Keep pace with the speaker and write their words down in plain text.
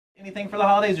Anything for the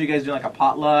holidays? Are you guys doing like a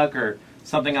potluck or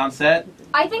something on set?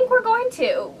 I think we're going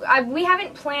to. We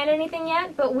haven't planned anything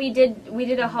yet, but we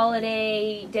did a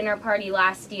holiday dinner party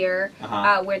last year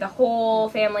where the whole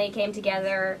family came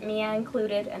together, Mia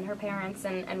included, and her parents,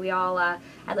 and we all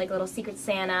had like a little Secret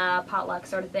Santa potluck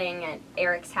sort of thing at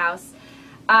Eric's house.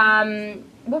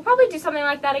 We'll probably do something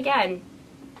like that again.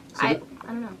 So I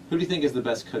don't know. Who do you think is the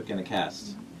best cook in a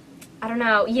cast? I don't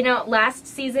know. You know, last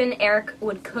season Eric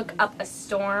would cook up a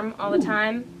storm all the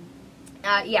time.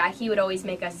 Yeah, he would always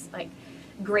make us like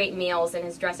great meals in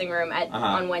his dressing room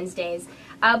on Wednesdays.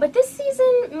 But this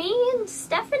season, me and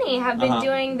Stephanie have been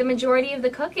doing the majority of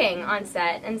the cooking on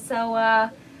set, and so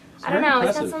I don't know.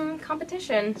 It's got some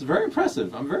competition. It's very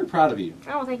impressive. I'm very proud of you.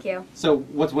 Oh, thank you. So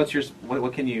what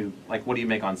can you like? What do you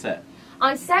make on set?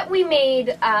 On set, we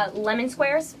made lemon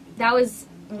squares. That was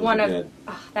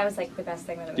that was like the best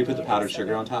thing that I've ever made. Do you put the powdered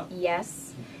sugar on top?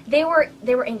 Yes. They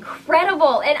were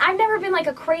incredible, and I've never been like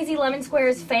a crazy lemon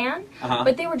squares fan,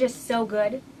 but they were just so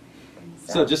good.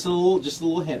 So just a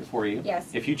little hint for you. Yes.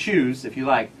 If you choose, if you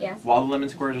like, yes, while the lemon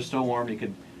squares are still warm, you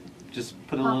could just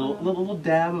put a little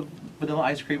dab of vanilla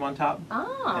ice cream on top.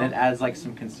 Oh. And it adds like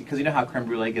some because you know how creme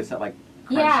brulee gets that like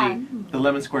crunchy. Yeah. The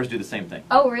lemon squares do the same thing.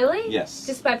 Oh, really? Yes.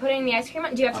 Just by putting the ice cream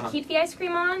on? Do you have to keep the ice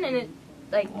cream on and it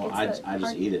like? Well, I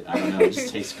just eat it. I don't know. It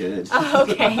just tastes good. Oh,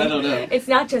 okay. I don't know. It's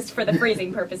not just for the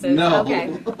freezing purposes. No.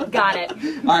 Okay. Got it.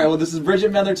 All right. Well, this is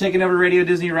Bridgit Mendler taking over Radio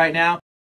Disney right now.